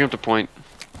 bring up to Point.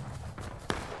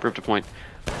 Bring up to Point.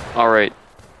 Alright.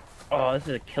 Oh, this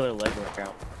is a killer leg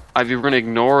workout. We're gonna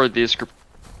ignore this group.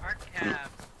 Our cab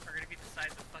are gonna be the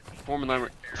size of fucking... Form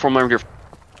line here.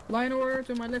 Line order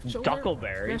to my left shoulder.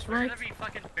 Duckleberry. Press There's right. gonna be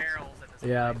fucking barrels in this.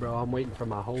 Yeah, bro, I'm waiting for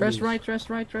my homies. Press right.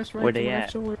 Where they to my left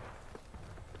at? shoulder.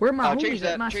 Where my Change homies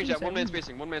at? that. Change that. One man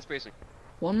spacing. One man spacing.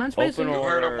 One man spacing. Open You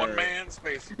heard of order. one man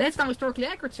space. That's not historically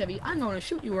accurate, Sevy. I'm gonna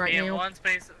shoot you right Being now. one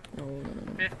space, No.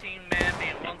 15 men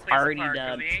being one space Already apart,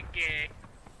 done. so they ain't gay.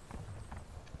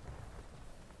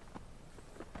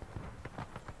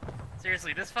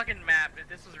 Seriously, this fucking map, if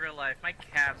this was real life, my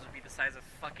calves would be the size of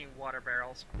fucking water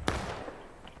barrels.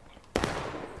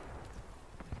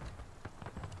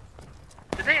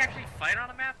 Did they actually fight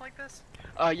on a map like this?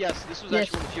 Yes, this was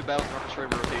actually one of the few battles in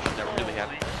orchestrated rotation that were really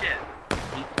happy. Shit.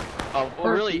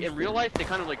 Well, really, in real life, they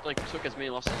kind of like took as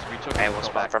many losses as we took. I will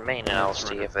spawn from main and I'll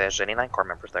see if there's any 9 Corps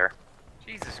members there.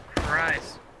 Jesus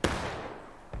Christ.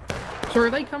 Sir, are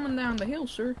they coming down the hill,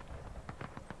 sir?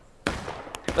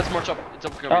 Let's march up. It's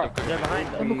up. They're behind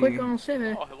us. Double quick on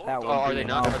 7. Are they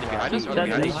not? Are they behind us? Are they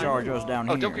behind They us? charge us down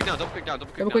here. Oh, don't click down, don't click down, don't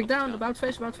click down. Double quick down, about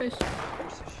face, about face.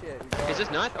 Is this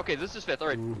not? Okay, this is 5th.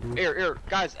 Alright. Here,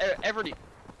 guys, everybody,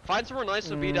 find somewhere nice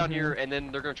to be down here, and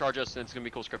then they're gonna charge us, and it's gonna be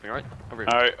cool scripting, alright? Over here.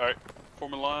 Alright.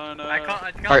 Form a line.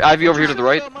 Alright, Ivy over here to the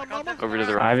right. Over to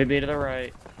the right. Ivy to the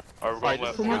right. Alright,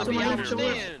 this is gonna be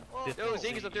outstanding. Yo,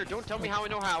 Zing is up there. Don't tell me how I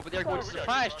know how, but they're going to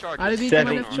surprise charge.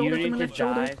 Seven, you need to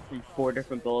die from 4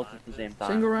 different bullets at the same time.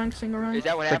 Single rank, single rank. Is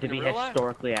that what For it happened to be in real life?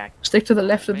 historically accurate. Stick to the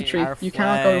left of the tree. Our You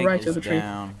cannot go flag right of is the tree.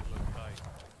 down.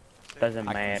 Doesn't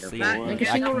I can matter, see boy. it. Make a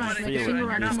I single can rank, make a feel single it.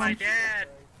 rank, come on.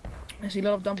 I see a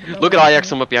lot of dumping. Look at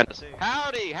IX, I'm up behind us.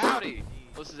 Howdy, howdy.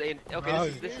 This is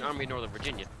this is Army Northern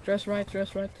Virginia. Dress right,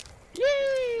 dress right.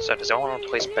 So does anyone want to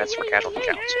place bets for casualty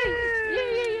counts?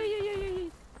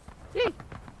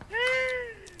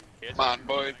 Come on,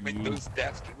 boys, make those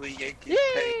dastardly Yankees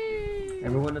pay.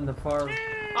 Everyone in the far.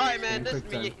 Alright, man, listen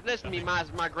to me,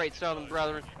 my great southern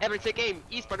brethren. Everybody take aim,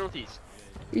 east by northeast.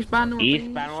 East by northeast.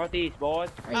 East by northeast, boys.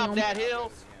 Up that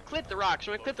hill, clip the rocks,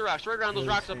 right around those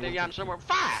rocks up there, yonder somewhere.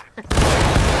 Fire!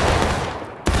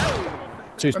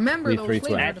 Remember those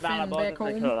flavors defending back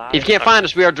home. If you can't find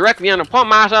us, we are directly on the pump,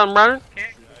 my southern brethren.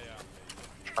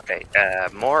 Okay,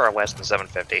 more or less than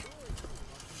 750.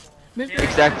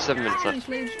 Exactly 7 minutes left.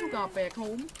 Slaves you got back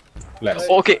home.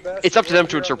 Okay, it's up to them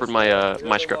to interpret my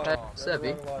my script.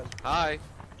 Sebi. Hi.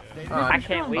 I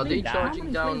can't wait Are they to die.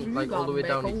 charging down like all the way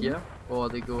down here, or are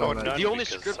they going? like... The only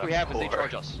script we have is they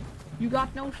charge us. You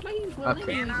got no slaves. Well,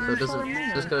 Okay, so this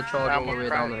is just gonna charge all the way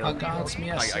down the hill. I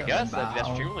guess that's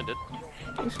what Julian did.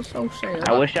 This is so sad.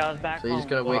 I wish I was back So you're just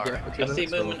gonna wait here for 2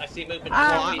 minutes? I see movement.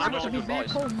 I'm gonna be back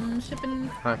home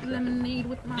sipping lemonade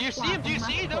with my Do you see him? Do you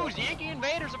see those Yankee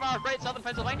invaders of our great southern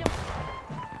Pennsylvania?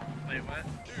 Wait, what?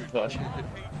 Gosh. Do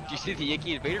you see the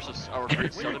Yankee invaders of our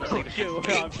great southern Pennsylvania?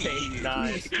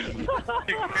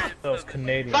 Those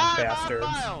Canadian Fire by bastards.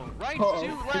 mile, right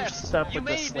to left. Stuff You with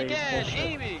the made slave again, bullshit.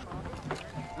 aiming.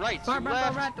 Right to Fire by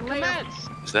left. right to left.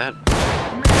 Commence. Is that?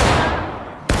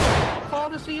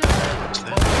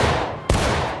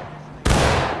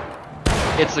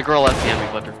 It's the girl at the end, we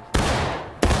left her.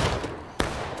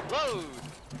 Load.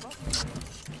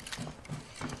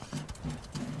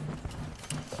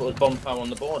 Put a bonfire on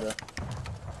the border.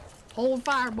 Hold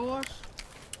fire, boys.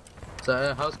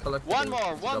 So how's collective? One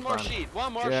more sheet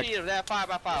sheet of that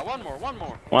 5x5. One more. One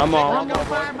more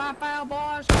fire by fire,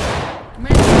 boys.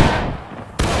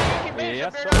 Man,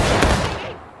 Yes,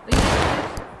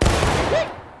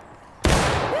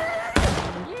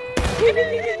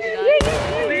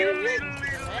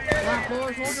 right,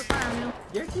 boys, hold your fire now.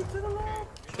 Yankee to the left.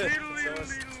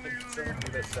 Someone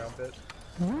do that sound bit.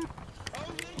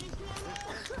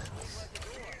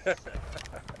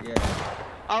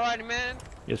 Alrighty, man.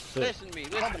 Yes, sir. Listen to me.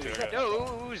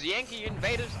 Those Yankee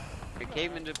invaders that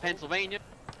came into Pennsylvania,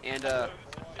 and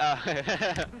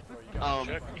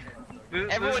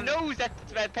everyone knows that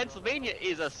Pennsylvania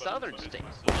is a southern state,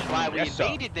 which is why we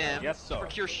invaded them to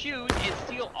procure shoes and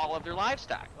steal all of their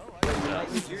livestock.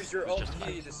 Use your ult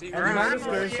key to see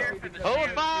Hold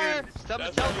fire!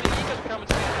 Something tells me the Eagles are coming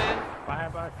soon, man.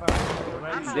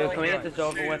 Dude, can we get this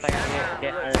over with? I can't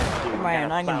get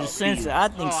Man, I can just sense it. I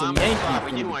think some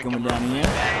Yankees gonna be coming down here.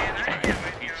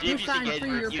 You signed for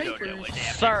your papers.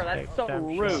 Sir, that's so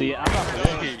rude. See, I'm not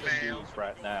playing shoes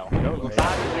right now.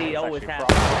 Obviously, always has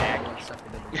the back.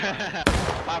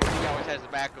 Bobby always has the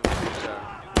back of his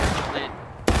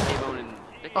Avon and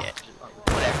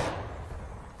whatever.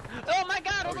 Oh my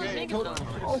God! Over the Yankees.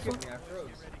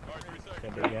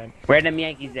 Where them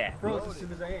Yankees at? Where?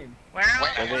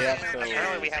 Apparently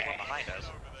we have one behind us.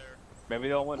 Maybe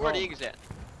they'll win. Where are the Yankees at?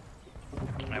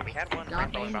 We had one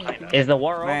behind us. Is the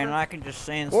war over? Man, I can just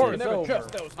sense War it. is over.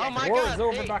 Oh my War God! is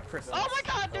over by Christmas. Oh my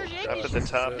God! There's Yankees. Up at the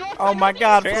top. Oh my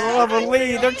God, for the love of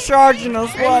Lee, they're charging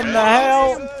us. What in the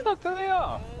hell?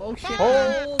 Oh shit.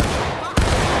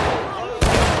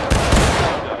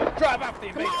 Drive off the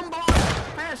invader. Come on, boys.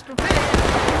 Faster,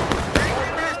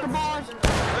 faster, boys.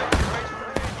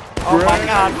 Oh my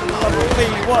God, for the love of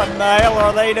Lee, what in the hell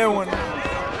are they doing?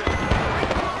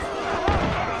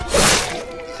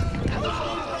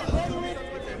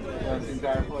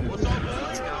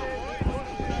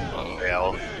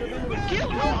 real.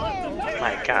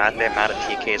 My god, the amount of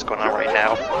TKs going on right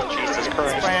now. Jesus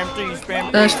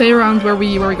Christ. Stay around where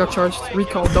we got charged.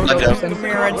 Recall, don't go to Come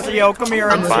here, NCO, come here,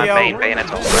 NCO. Where the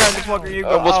fuck are you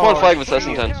going? What's one flag with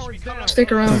S10?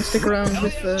 Stick around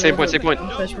with Same point.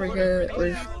 where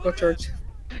we got charged.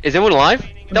 Is anyone alive?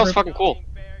 That was fucking cool.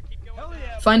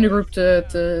 Find a group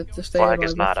to stay Flag alive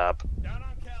is not up.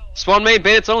 Spawn main,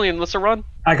 bandits only, and let's run.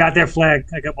 I got their flag.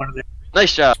 I got one of them.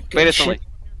 Nice job. Bandits only.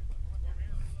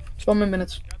 Spawn main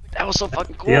minutes. That was so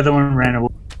fucking cool. The other one ran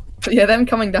away. Yeah, them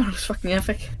coming down was fucking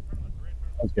epic.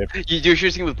 That's good. You do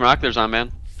shooting with binoculars on,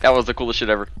 man. That was the coolest shit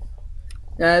ever.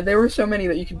 There were so many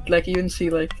that you could like even see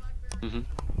like Mhm.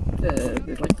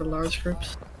 the large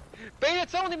groups.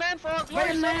 Bandits only, man, for our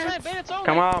glorious sunshine. Bandits only.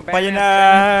 Come on,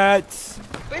 bayonets!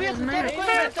 Bandits,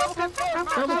 double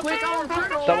quick,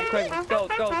 Double quick,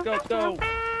 go.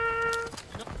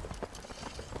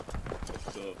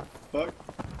 Fuck.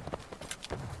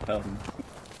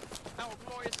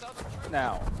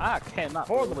 Now, I cannot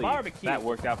For the believe barbecue. that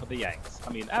worked out for the Yanks.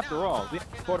 I mean, after all, we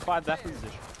fortified that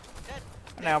position.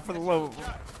 Now for the love,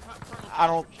 I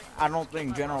don't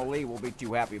think General Lee will be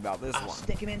too happy about this one.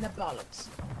 Stick him in the bollocks.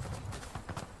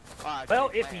 Well,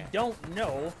 if you don't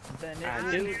know, then it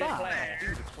will be fine.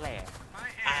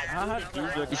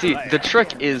 You see, the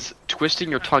trick is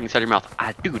twisting your tongue inside your mouth.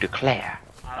 I do declare.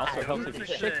 Also helps if you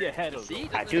shake your head.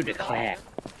 I do declare.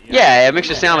 Yeah, it makes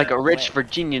you sound like a rich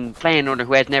Virginian landowner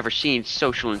who has never seen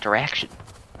social interaction.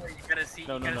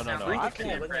 No. I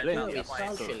can't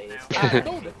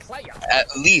At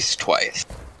least twice.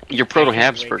 You're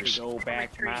proto-Habsburgs. I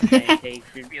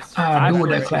do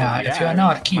declare, if you are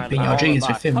not keeping your genes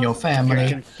within your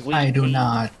family, I do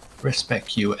not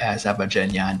respect you as a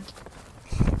Virginian.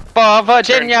 For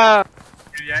Virginia!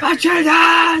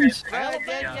 Virginians!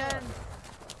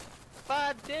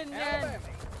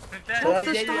 That's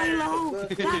the style,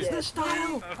 that's the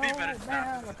style.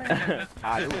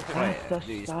 I declare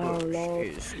these books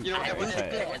is You know, at what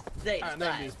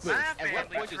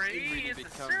point does inbreeding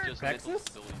become just mental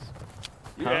disabilities?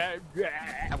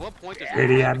 At what point does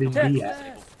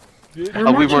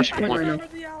Oh, we marched to point.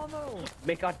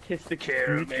 Make autistic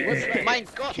care, Mein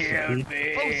Gott!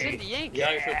 Wo sind die Yankees?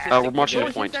 We're marching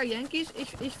to point. Yankees?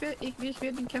 Ich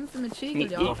werde kämpfen mit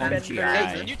Segel,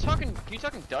 Hey, can you talking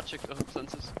Dutch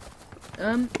sentences?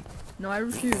 No, I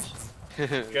refuse.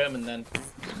 German then.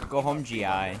 Go home,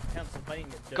 GI.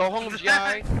 Go home,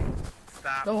 GI.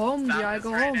 Go home, GI,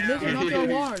 go home. This is not your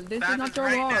war. This is not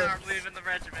your war. I'm leaving the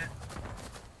regiment.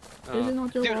 This is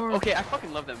not your Dude, war. okay, I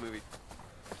fucking love that movie.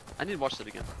 I need to watch that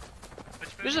again.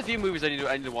 There's a few movies I need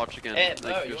to watch again. Hey,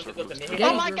 like, you want to go to me?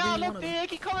 Oh my god, look, the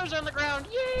Yankee colors on the ground!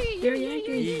 Yay! They're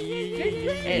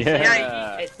Yankees.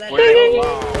 Yeah.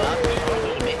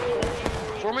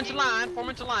 Form into line, In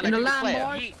I the line, declare.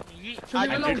 boys. I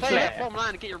declare, form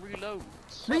line to get your reloads.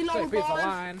 Reload, boys.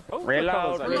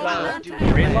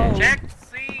 Reload. Check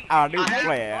C. I do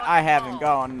declare, I haven't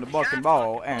gone to Buck and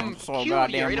Ball and so Peculiar,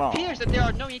 goddamn it long. appears that there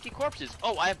are no Yankee corpses.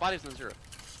 Oh, I have bodies on 0.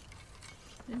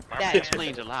 That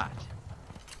explains a lot.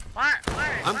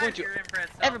 I'm going to...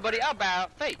 Everybody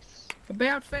about face.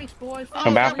 About face, boys.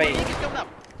 About face. Yankees coming up.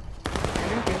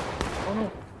 Oh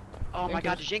no. Oh my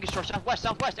god, the Yankees store southwest.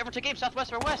 Everyone take aim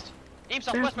southwest or west. Aim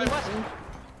southwest by west.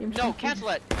 No, cancel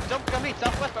it. Don't come eat.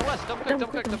 Southwest by west. Don't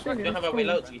click. We don't have our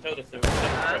reloads. You told us to.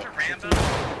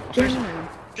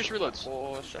 Just reloads.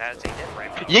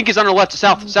 Yankees on our left,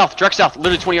 south, direct south,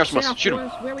 literally 20 yards from us. Shoot them.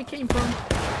 Where we came from.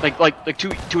 Like 2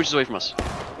 inches away from us.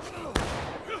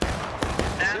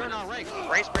 They're in our ranks.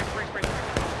 Brace.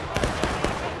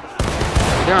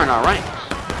 They're in our ranks.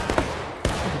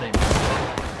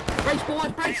 Brace,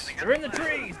 boys, brace. They're in the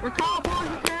trees. We're called, boys,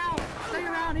 we're called. Stay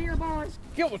around here, boys.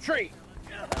 Kill the tree.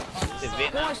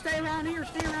 Boys, stay around here.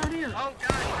 Oh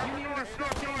god, you need to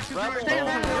Stay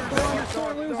around here,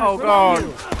 boys. Oh god.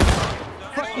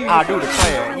 I do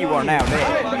declare, you are now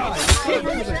dead.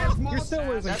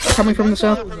 Coming from the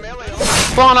south.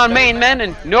 Spawn on main, men,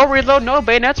 and no reload, no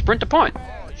bayonet, sprint to point.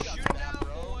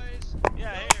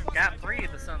 got 3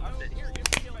 of the sons of bitches.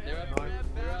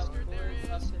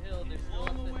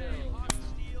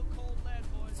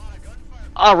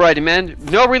 Alrighty, man.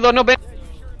 No reload, no bayonet.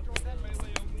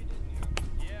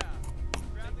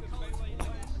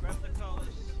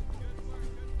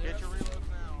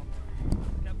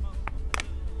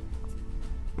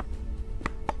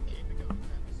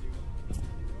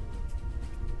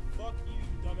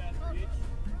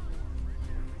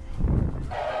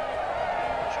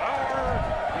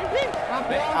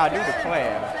 I do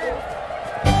declare.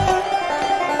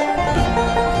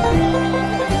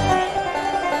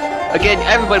 Again,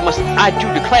 I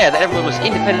do declare that everyone must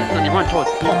independently run towards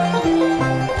the point.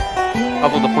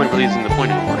 Although the point really isn't the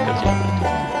point anymore, because,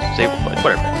 say,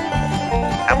 whatever.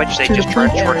 How about you say just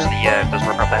charge towards those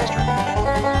rubber bastards?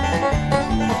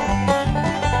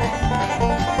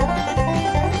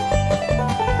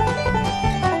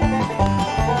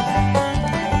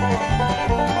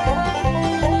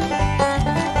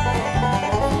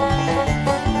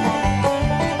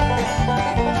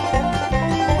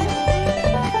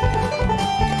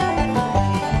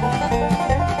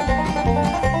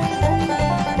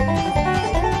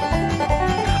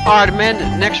 Alright,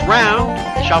 men, next round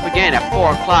shall begin at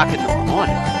 4 o'clock in the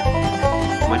morning,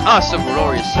 when us of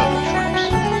glorious Southern troops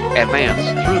advance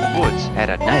through the woods at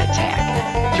a night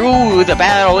attack. Through the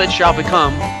battle it shall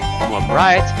become more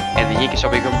bright, and the Yankees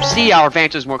shall be able to see our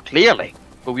advances more clearly.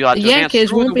 But we have to advance Yankees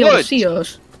through won't the be able to woods. see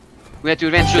us. We have to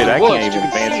advance through Shit, the I woods can't to even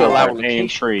advance conceal over our a name location.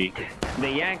 tree. The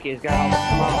Yankees got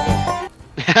all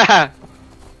the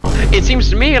It seems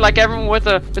to me like everyone with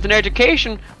an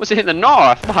education was in the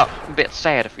north. Well, a bit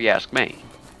sad if you ask me.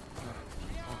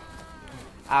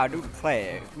 I do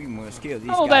declare, we must kill these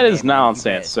Oh, that is goddamn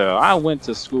nonsense, sir. I went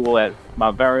to school at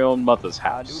my very own mother's I do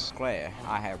house. declare,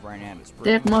 I have ran out of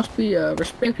spring. That must be a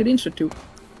respected institute.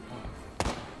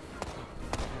 Oh,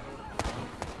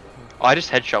 I just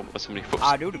headshot with somebody.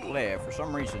 I do declare, for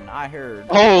some reason, I heard...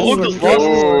 Oh, look at this.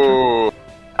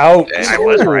 Oh, I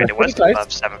was right. It was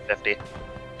above 750.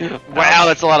 Wow,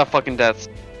 that's a lot of fucking deaths.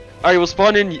 Alright, we'll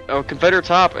spawn in Confederate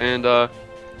top and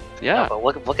yeah. No,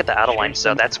 but look at the outer line.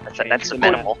 So that's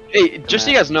minimal. Hey, just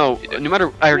so you guys know, no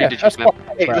matter I already did you.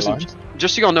 Hey, listen,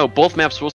 just so y'all know, both maps will